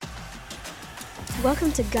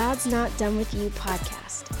Welcome to God's Not Done With You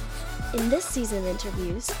podcast. In this season of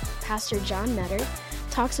interviews, Pastor John Metter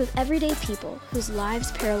talks with everyday people whose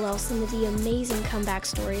lives parallel some of the amazing comeback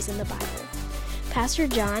stories in the Bible. Pastor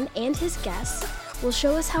John and his guests will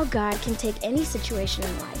show us how God can take any situation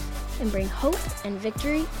in life and bring hope and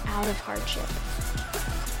victory out of hardship.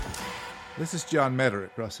 This is John Metter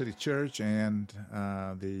at Cross City Church and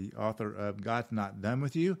the author of God's Not Done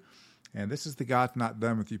With You. And this is the God's Not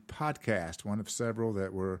Done With You podcast, one of several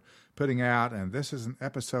that we're putting out. And this is an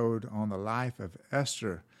episode on the life of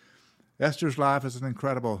Esther. Esther's life is an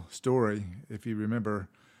incredible story. If you remember,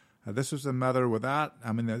 this was a woman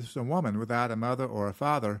without a mother or a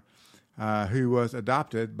father who was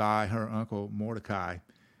adopted by her uncle Mordecai.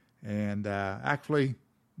 And actually,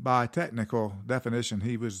 by technical definition,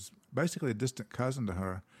 he was basically a distant cousin to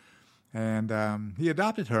her. And he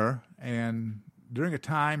adopted her, and during a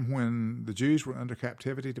time when the Jews were under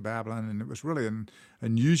captivity to Babylon, and it was really an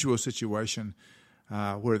unusual situation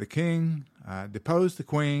where the king deposed the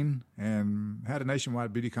queen and had a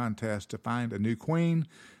nationwide beauty contest to find a new queen.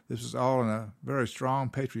 This was all in a very strong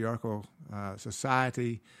patriarchal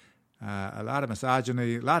society, a lot of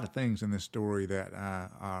misogyny, a lot of things in this story that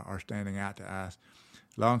are standing out to us.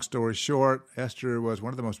 Long story short, Esther was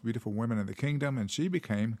one of the most beautiful women in the kingdom, and she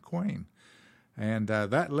became queen. And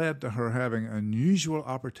that led to her having an unusual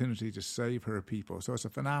opportunity to save her people. So it's a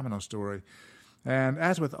phenomenal story. And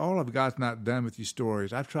as with all of God's Not Done With You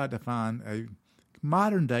stories, I've tried to find a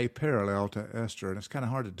modern-day parallel to Esther, and it's kind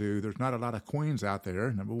of hard to do. There's not a lot of queens out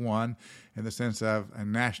there, number one, in the sense of a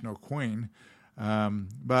national queen.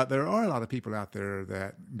 But there are a lot of people out there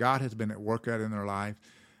that God has been at work at in their life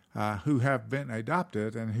who have been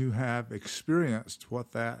adopted and who have experienced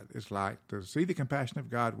what that is like to see the compassion of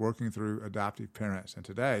God working through adoptive parents. And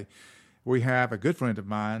today we have a good friend of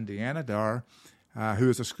mine, Deanna Darr, who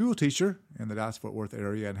is a school teacher in the Dallas-Fort Worth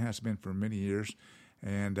area and has been for many years,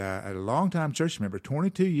 and a longtime church member,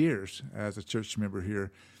 22 years as a church member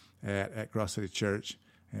here at Cross City Church,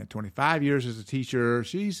 and 25 years as a teacher.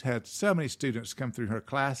 She's had so many students come through her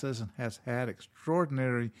classes and has had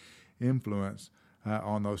extraordinary influence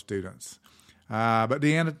on those students. But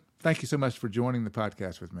Deanna, thank you so much for joining the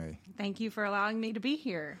podcast with me. Thank you for allowing me to be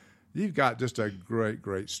here. You've got just a great,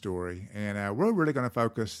 great story. And we're really going to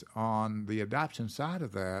focus on the adoption side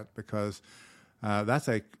of that because that's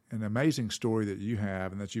an amazing story that you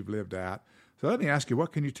have and that you've lived out. So let me ask you,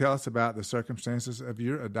 what can you tell us about the circumstances of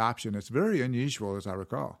your adoption? It's very unusual, as I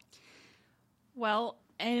recall. Well,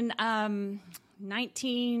 in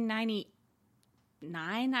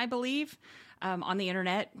 1999, I believe, on the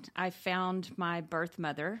internet, I found my birth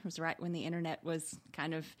mother. It was right when the internet was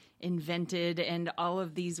kind of invented and all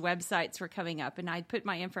of these websites were coming up. And I'd put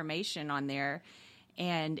my information on there,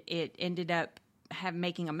 and it ended up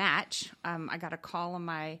making a match. I got a call on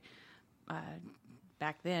my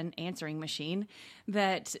back then answering machine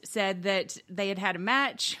that said that they had a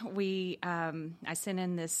match. I sent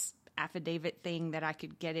in this affidavit thing that I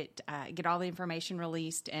could get all the information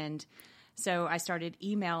released, and so I started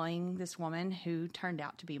emailing this woman who turned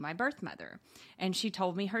out to be my birth mother, and she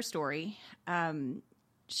told me her story.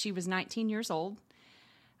 She was 19 years old.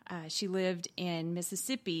 She lived in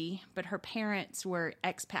Mississippi, but her parents were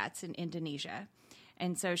expats in Indonesia,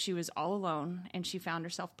 and so she was all alone, and she found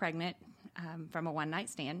herself pregnant from a one-night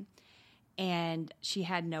stand, and she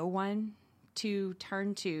had no one to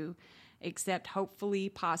turn to except hopefully,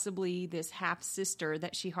 possibly, this half-sister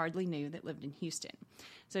that she hardly knew that lived in Houston.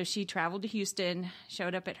 So she traveled to Houston,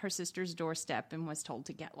 showed up at her sister's doorstep, and was told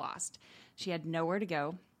to get lost. She had nowhere to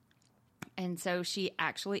go, and so she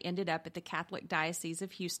actually ended up at the Catholic Diocese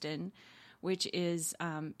of Houston, which is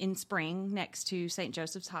in Spring next to St.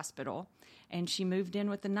 Joseph's Hospital, and she moved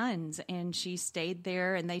in with the nuns, and she stayed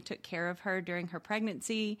there, and they took care of her during her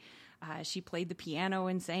pregnancy. She played the piano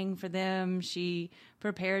and sang for them. She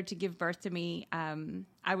prepared to give birth to me.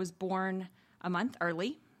 I was born a month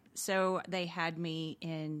early, so they had me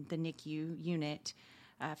in the NICU unit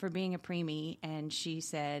for being a preemie, and she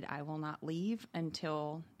said, I will not leave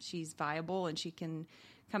until she's viable and she can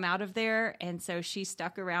come out of there. And so she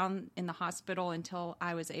stuck around in the hospital until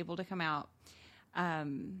I was able to come out.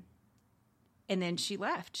 And then she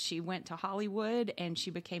left. She went to Hollywood, and she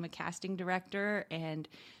became a casting director, and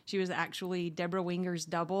she was actually Deborah Winger's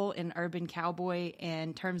double in Urban Cowboy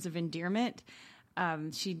and Terms of Endearment.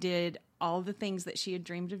 She did all the things that she had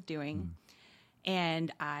dreamed of doing, and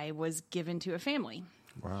I was given to a family.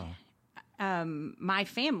 Wow. My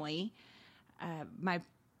family, my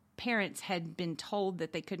parents had been told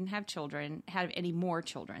that they couldn't have any more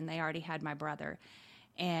children. They already had my brother.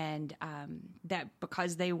 And that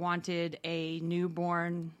because they wanted a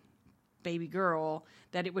newborn baby girl,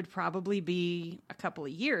 that it would probably be a couple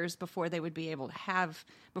of years before they would have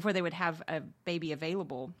a baby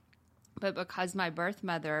available. But because my birth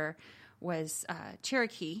mother was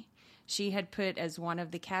Cherokee, she had put as one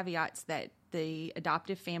of the caveats that the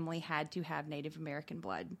adoptive family had to have Native American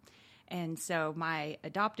blood. And so my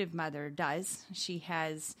adoptive mother does. She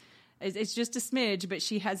has, it's just a smidge, but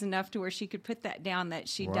she has enough to where she could put that down that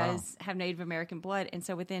she does have Native American blood. And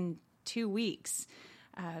so within 2 weeks,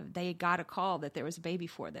 they got a call that there was a baby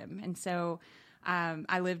for them. And so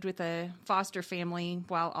I lived with a foster family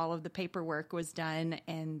while all of the paperwork was done.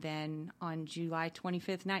 And then on July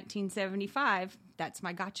 25th, 1975, that's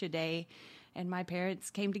my gotcha day. And my parents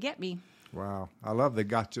came to get me. Wow. I love the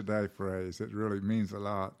gotcha day phrase. It really means a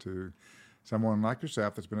lot to someone like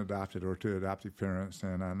yourself that's been adopted or to adoptive parents.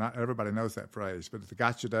 And not everybody knows that phrase, but the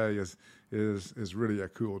gotcha day is really a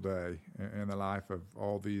cool day in the life of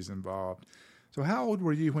all these involved. So how old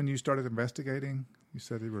were you when you started investigating? You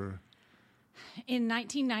said you were... In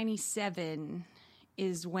 1997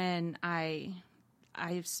 is when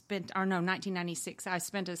 1996, I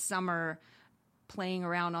spent a summer playing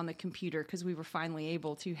around on the computer because we were finally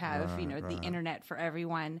able to have, the internet for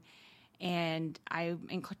everyone. And I'm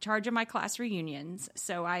in charge of my class reunions.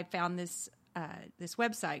 So I found this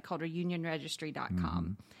website called reunionregistry.com.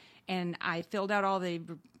 Mm-hmm. And I filled out all the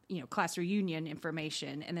class reunion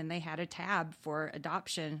information, and then they had a tab for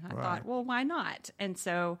adoption. I thought, well, why not? And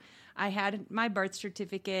so I had my birth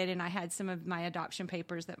certificate, and I had some of my adoption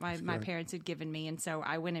papers that my parents had given me. And so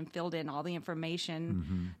I went and filled in all the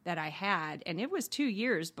information that I had. And it was 2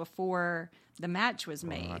 years before the match was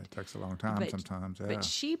made. Right. It takes a long time sometimes. Yeah. But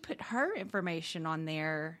she put her information on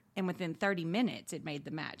there, and within 30 minutes, it made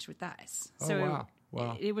the match with us. So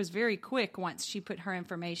it was very quick once she put her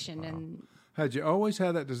information in. Had you always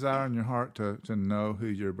had that desire in your heart to know who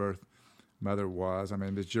your birth mother was? I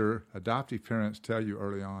mean, did your adoptive parents tell you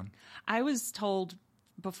early on? I was told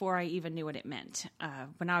before I even knew what it meant.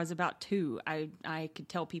 When I was about 2, I could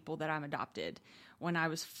tell people that I'm adopted. When I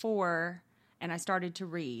was 4 and I started to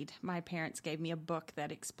read, my parents gave me a book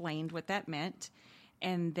that explained what that meant.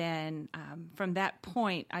 And then from that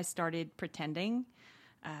point, I started pretending.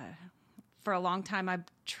 For a long time, I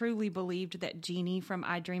truly believed that Jeannie from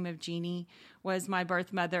I Dream of Jeannie was my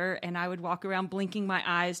birth mother, and I would walk around blinking my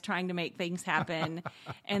eyes trying to make things happen.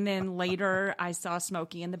 And then later, I saw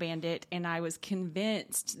Smokey and the Bandit, and I was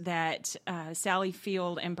convinced that Sally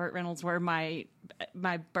Field and Burt Reynolds were my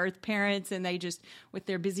birth parents, and they just, with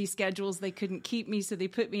their busy schedules, they couldn't keep me, so they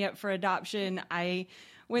put me up for adoption. I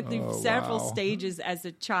went through several stages as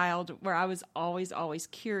a child where I was always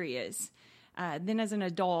curious. Then as an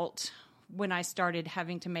adult, when I started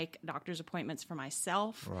having to make doctor's appointments for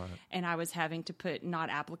myself, and I was having to put not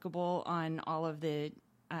applicable on all of the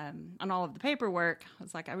paperwork, I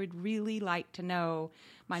was like, I would really like to know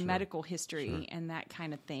my medical history and that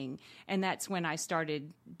kind of thing. And that's when I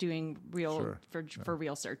started doing real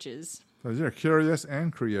searches. So you're curious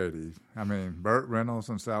and creative. I mean, Burt Reynolds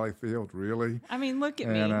and Sally Field, really? I mean, look at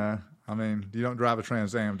me. And you don't drive a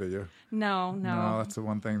Trans Am, do you? No. No, that's the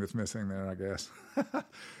one thing that's missing there, I guess.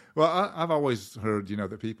 Well, I've always heard,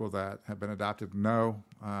 that people that have been adopted know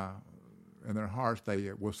in their hearts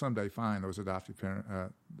they will someday find those adoptive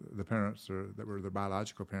the parents that were their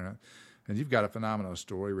biological parent. And you've got a phenomenal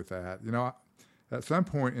story with that. At some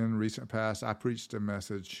point in recent past, I preached a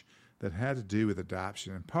message that had to do with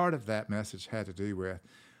adoption. And part of that message had to do with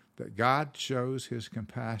that God shows his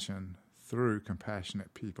compassion through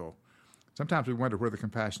compassionate people. Sometimes we wonder where the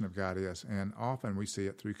compassion of God is, and often we see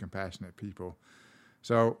it through compassionate people.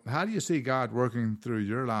 So how do you see God working through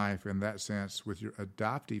your life in that sense with your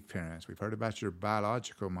adoptive parents? We've heard about your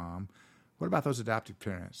biological mom. What about those adoptive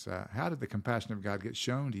parents? How did the compassion of God get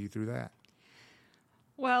shown to you through that?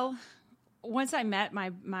 Well, once I met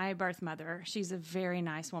my birth mother, she's a very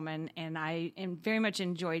nice woman, and I very much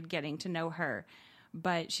enjoyed getting to know her,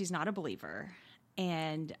 but she's not a believer.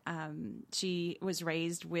 And she was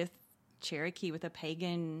raised with Cherokee, with a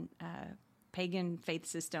pagan faith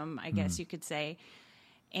system, I guess you could say.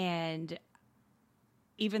 And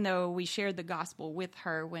even though we shared the gospel with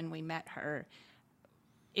her when we met her,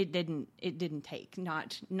 it didn't take,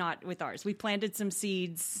 not with ours. We planted some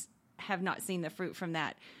seeds, have not seen the fruit from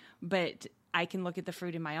that, but I can look at the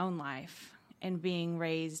fruit in my own life. And being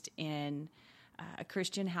raised in a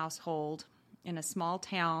Christian household in a small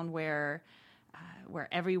town where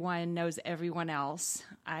everyone knows everyone else,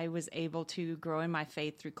 I was able to grow in my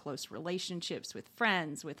faith through close relationships with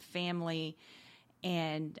friends, with family,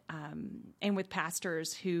 and with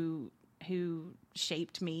pastors who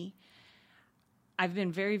shaped me. I've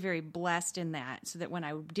been very, very blessed in that, so that when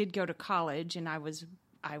I did go to college and I was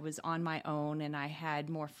I was on my own and I had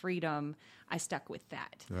more freedom, I stuck with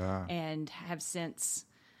that. Yeah. And have since,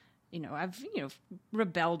 I've,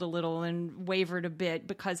 rebelled a little and wavered a bit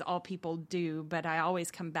because all people do, but I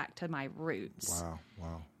always come back to my roots.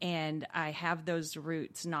 Wow. And I have those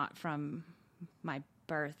roots not from my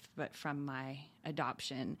birth, but from my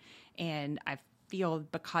adoption. And I feel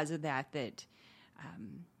because of that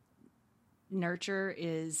nurture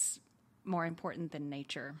is more important than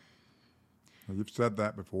nature. Well, you've said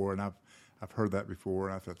that before, and I've heard that before,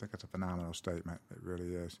 and I think it's a phenomenal statement. It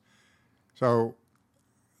really is. So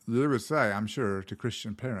you would say, I'm sure, to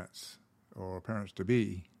Christian parents or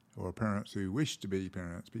parents-to-be or parents who wish to be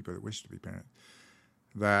parents, people that wish to be parents,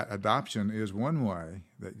 that adoption is one way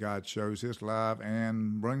that God shows his love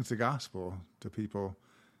and brings the gospel to people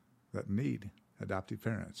that need adoptive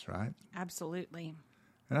parents, right? Absolutely.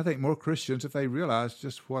 And I think more Christians, if they realize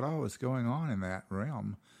just what all is going on in that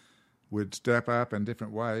realm, would step up in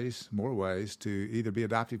different ways, more ways, to either be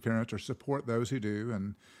adoptive parents or support those who do.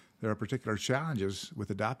 And there are particular challenges with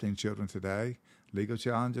adopting children today, legal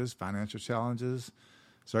challenges, financial challenges,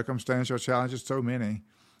 circumstantial challenges, so many.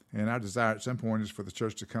 And our desire at some point is for the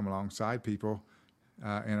church to come alongside people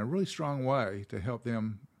in a really strong way to help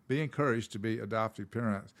them be encouraged to be adoptive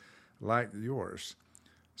parents like yours.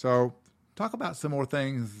 So talk about some more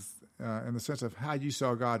things in the sense of how you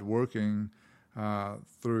saw God working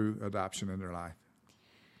through adoption in their life.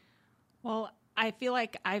 Well, I feel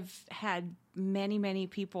like I've had many, many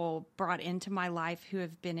people brought into my life who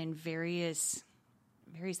have been in various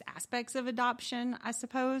aspects of adoption, I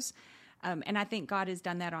suppose. And I think God has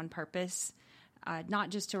done that on purpose, not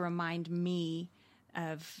just to remind me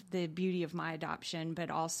of the beauty of my adoption, but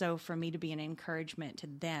also for me to be an encouragement to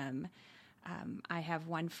them. I have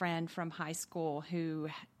one friend from high school who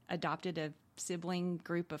adopted a sibling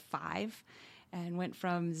group of 5 and went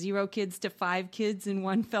from 0 kids to 5 kids in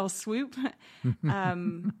one fell swoop.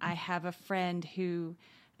 I have a friend who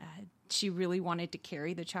she really wanted to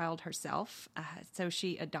carry the child herself, so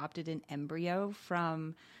she adopted an embryo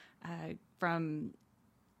from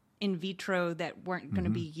in vitro that weren't going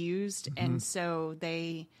to be used, and so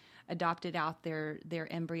they adopted out their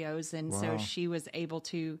embryos, and so she was able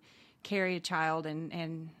to carry a child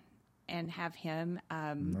and have him.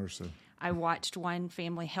 Mercy. I watched one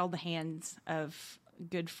family held the hands of a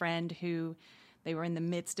good friend who they were in the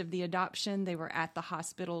midst of the adoption. They were at the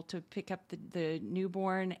hospital to pick up the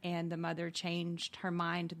newborn, and the mother changed her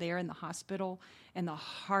mind there in the hospital, and the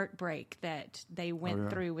heartbreak that they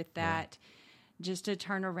went through with that, just to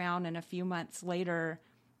turn around, and a few months later,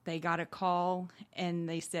 they got a call, and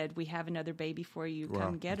they said, "We have another baby for you.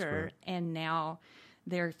 Come get her." Great. And now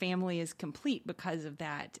their family is complete because of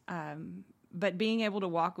that. But being able to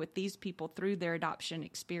walk with these people through their adoption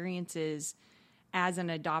experiences as an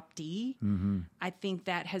adoptee, I think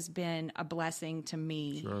that has been a blessing to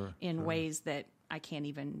me in ways that I can't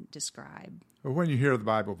even describe. Well, when you hear the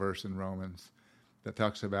Bible verse in Romans that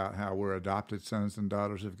talks about how we're adopted sons and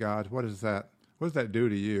daughters of God, what does that do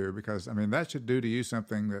to you? Because, I mean, that should do to you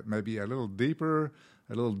something that may be a little deeper,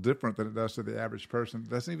 a little different than it does to the average person that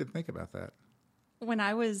doesn't even think about that. When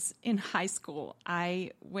I was in high school,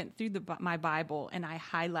 I went through my Bible and I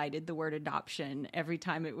highlighted the word adoption every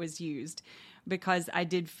time it was used, because I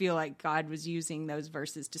did feel like God was using those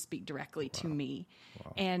verses to speak directly to me.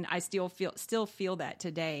 Wow. And I still feel that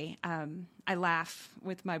today. I laugh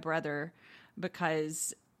with my brother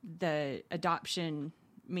because the adoption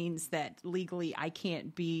means that legally I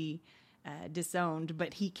can't be disowned,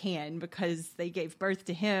 but he can, because they gave birth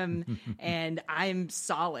to him and I'm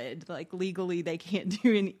solid. Like, legally they can't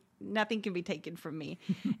do nothing can be taken from me.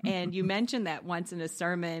 And you mentioned that once in a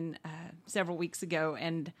sermon several weeks ago,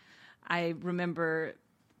 and I remember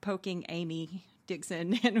poking Amy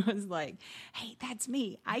Dixon and was like, "Hey, that's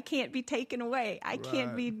me. I can't be taken away. I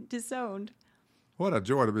can't be disowned." What a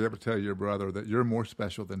joy to be able to tell your brother that you're more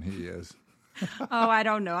special than he is. Oh, I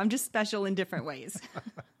don't know. I'm just special in different ways.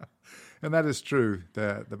 And that is true,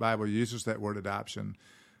 that the Bible uses that word adoption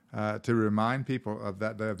to remind people of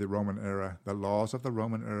that day of the Roman era. The laws of the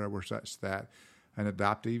Roman era were such that an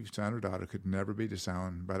adoptive son or daughter could never be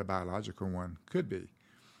disowned, but a biological one could be.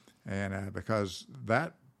 And because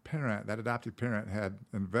that adoptive parent had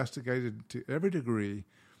investigated to every degree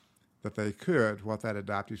that they could what that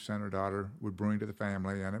adoptive son or daughter would bring to the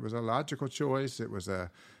family. And it was a logical choice. It was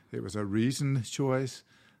a reasoned choice.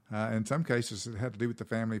 In some cases, it had to do with the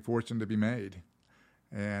family fortune to be made.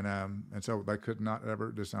 And so they could not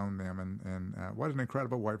ever disown them. And what an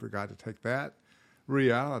incredible way for God to take that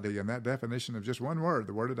reality and that definition of just one word,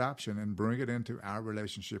 the word adoption, and bring it into our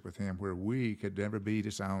relationship with him, where we could never be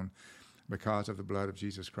disowned. because of the blood of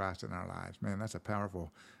Jesus Christ in our lives. Man, that's a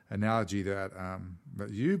powerful analogy that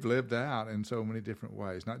you've lived out in so many different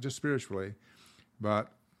ways, not just spiritually,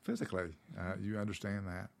 but physically. You understand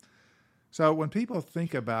that. So when people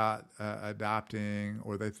think about adopting,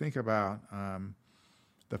 or they think about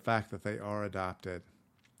the fact that they are adopted,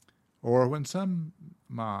 or when some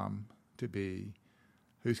mom-to-be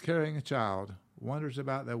who's carrying a child wonders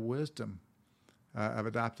about the wisdom of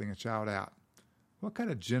adopting a child out, what kind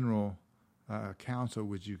of general counsel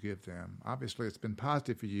would you give them? Obviously, it's been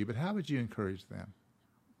positive for you, but how would you encourage them?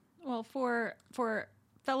 Well, for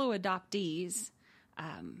fellow adoptees,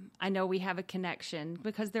 I know we have a connection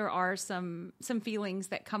because there are some feelings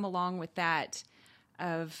that come along with that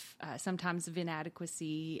of sometimes of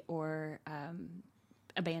inadequacy or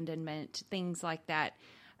abandonment, things like that.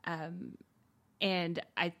 And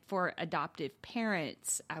for adoptive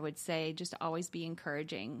parents, I would say just always be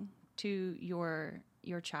encouraging to your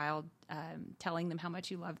child, telling them how much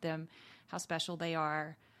you love them, how special they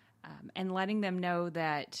are, and letting them know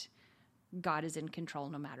that God is in control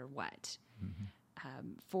no matter what. Mm-hmm.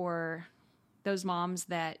 For those moms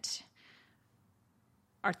that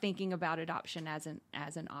are thinking about adoption as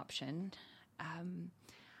an option,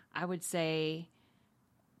 I would say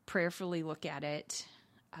prayerfully look at it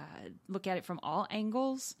from all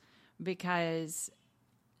angles, because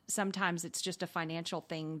sometimes it's just a financial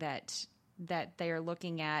thing that they are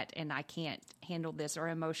looking at, and I can't handle this, or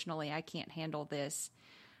emotionally I can't handle this.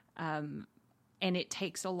 And it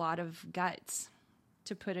takes a lot of guts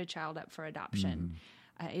to put a child up for adoption.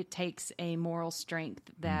 Mm-hmm. It takes a moral strength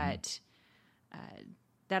that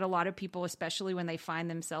that a lot of people, especially when they find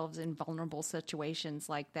themselves in vulnerable situations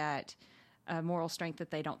like that, moral strength that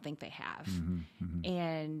they don't think they have. Mm-hmm. Mm-hmm.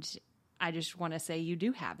 And I just want to say you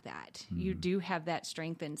do have that. Mm-hmm. You do have that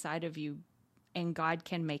strength inside of you, and God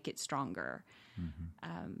can make it stronger.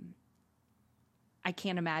 Mm-hmm. I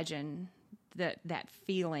can't imagine that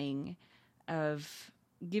feeling of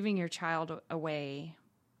giving your child away,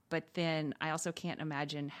 but then I also can't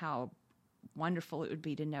imagine how wonderful it would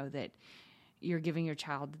be to know that you're giving your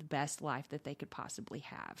child the best life that they could possibly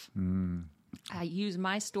have. Mm. I use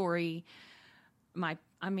my story. I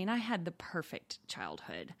had the perfect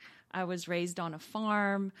childhood. I was raised on a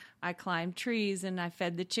farm. I climbed trees, and I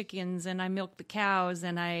fed the chickens, and I milked the cows,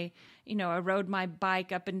 and I rode my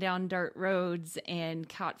bike up and down dirt roads and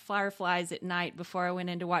caught fireflies at night before I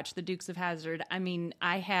went in to watch the Dukes of Hazzard.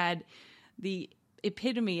 I had the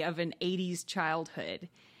epitome of an 80s childhood.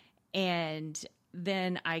 And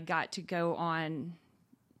then I got to go on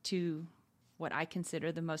to what I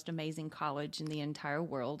consider the most amazing college in the entire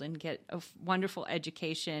world and get a wonderful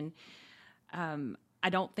education. I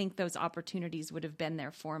don't think those opportunities would have been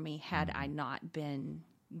there for me had I not been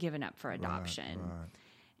given up for adoption. Right.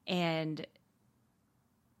 And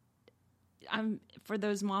for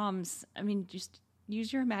those moms, just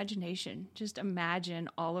use your imagination. Just imagine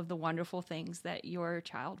all of the wonderful things that your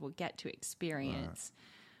child will get to experience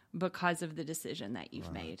because of the decision that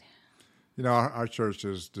you've made. Our church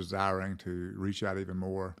is desiring to reach out even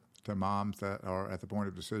more to moms that are at the point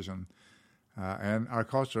of decision. And our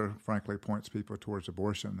culture, frankly, points people towards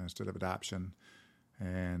abortion instead of adoption.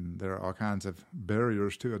 And there are all kinds of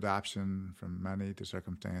barriers to adoption, from money to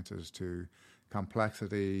circumstances to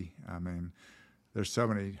complexity. There's so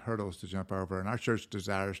many hurdles to jump over. And our church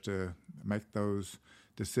desires to make those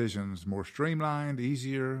decisions more streamlined,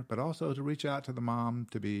 easier, but also to reach out to the mom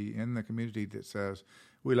to be in the community that says,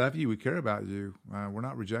 we love you, we care about you, we're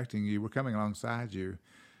not rejecting you, we're coming alongside you.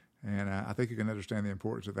 And I think you can understand the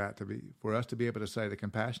importance of that, for us to be able to say the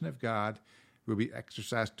compassion of God will be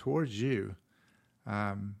exercised towards you,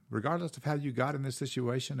 regardless of how you got in this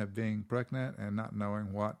situation of being pregnant and not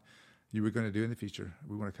knowing what you were going to do in the future.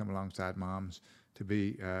 We want to come alongside moms to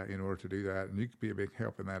be in order to do that, and you could be a big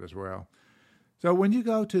help in that as well. So when you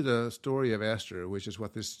go to the story of Esther, which is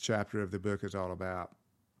what this chapter of the book is all about,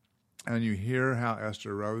 and you hear how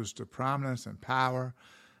Esther rose to prominence and power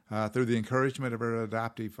through the encouragement of her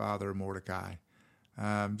adoptive father, Mordecai,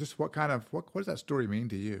 just what does that story mean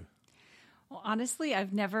to you? Well, honestly,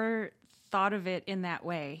 I've never thought of it in that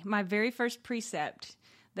way. My very first precept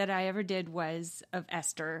that I ever did was of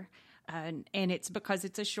Esther. And it's because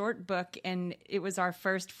it's a short book, and it was our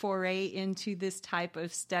first foray into this type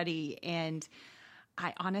of study. And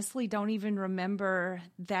I honestly don't even remember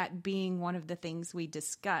that being one of the things we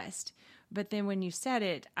discussed. But then when you said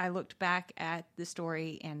it, I looked back at the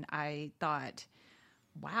story and I thought,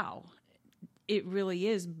 wow, it really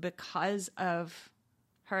is because of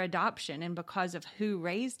her adoption and because of who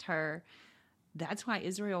raised her. That's why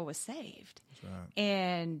Israel was saved. That's right.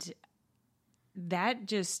 And that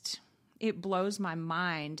just... it blows my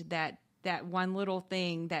mind that that one little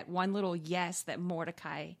thing, that one little yes that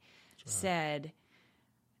Mordecai said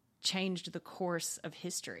changed the course of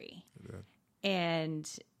history. And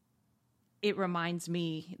it reminds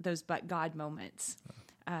me those but God moments,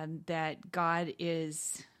 that God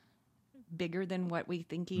is bigger than what we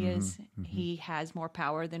think he is. He has more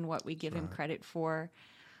power than what we give him credit for.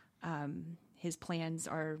 His plans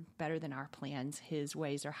are better than our plans. His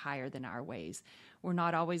ways are higher than our ways. We're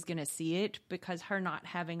not always going to see it, because her not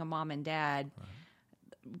having a mom and dad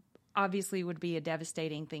obviously would be a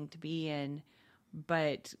devastating thing to be in.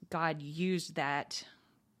 But God used that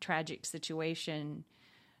tragic situation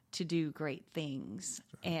to do great things.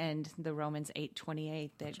 And the Romans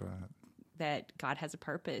 8:28 that God has a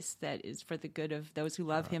purpose that is for the good of those who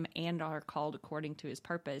love him and are called according to his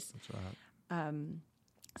purpose.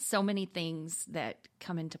 So many things that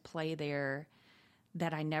come into play there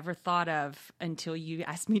that I never thought of until you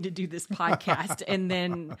asked me to do this podcast. And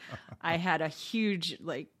then I had a huge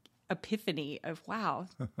epiphany of, wow,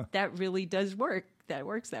 that really does work. That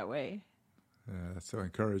works that way. Yeah, that's so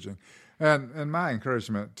encouraging. And my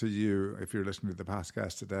encouragement to you, if you're listening to the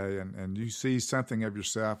podcast today and you see something of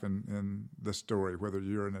yourself in the story, whether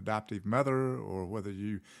you're an adoptive mother or whether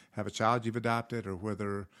you have a child you've adopted or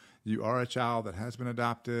whether you are a child that has been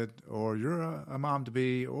adopted or you're a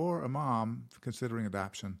mom-to-be or a mom considering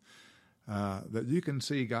adoption, that you can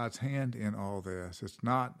see God's hand in all this. It's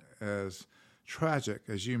not as tragic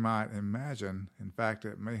as you might imagine. In fact,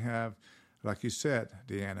 it may have, like you said,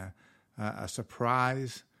 Deanna, a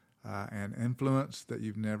surprise and influence that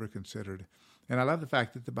you've never considered. And I love the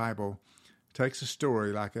fact that the Bible takes a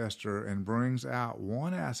story like Esther and brings out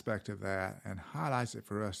one aspect of that and highlights it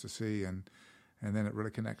for us to see, and then it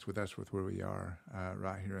really connects with us with where we are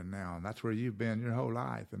right here and now. And that's where you've been your whole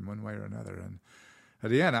life in one way or another. And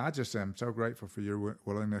Deanna, I just am so grateful for your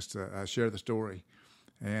willingness to share the story.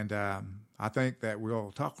 And I think that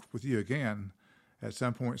we'll talk with you again at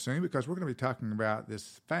some point soon, because we're going to be talking about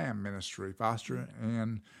this FAM ministry, foster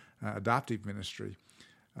and adoptive ministry.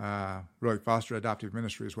 Really, foster adoptive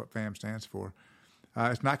ministry is what FAM stands for.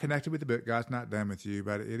 It's not connected with the book, God's Not Done With You,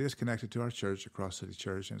 but it is connected to our church, Across City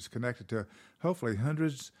Church, and it's connected to hopefully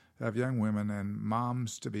hundreds of young women and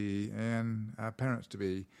moms-to-be and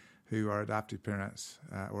parents-to-be who are adoptive parents,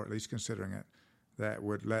 or at least considering it, that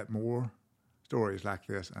would let more stories like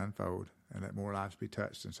this unfold and let more lives be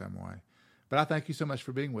touched in some way. But I thank you so much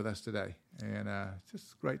for being with us today, and it's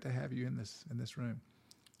just great to have you in this room.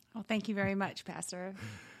 Well, thank you very much, Pastor.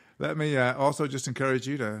 Let me also just encourage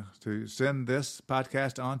you to send this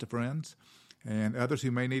podcast on to friends and others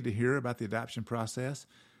who may need to hear about the adoption process.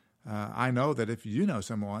 I know that if you know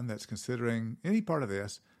someone that's considering any part of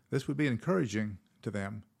this would be encouraging to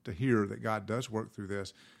them to hear that God does work through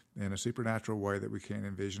this in a supernatural way that we can't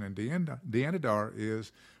envision. And Deanna Dar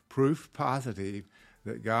is proof positive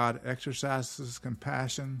that God exercises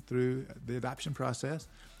compassion through the adoption process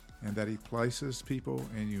and that he places people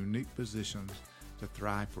in unique positions to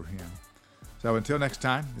thrive for him. So until next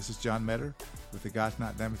time, this is John Metter with the God's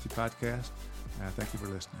Not Done With You podcast. Thank you for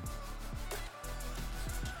listening.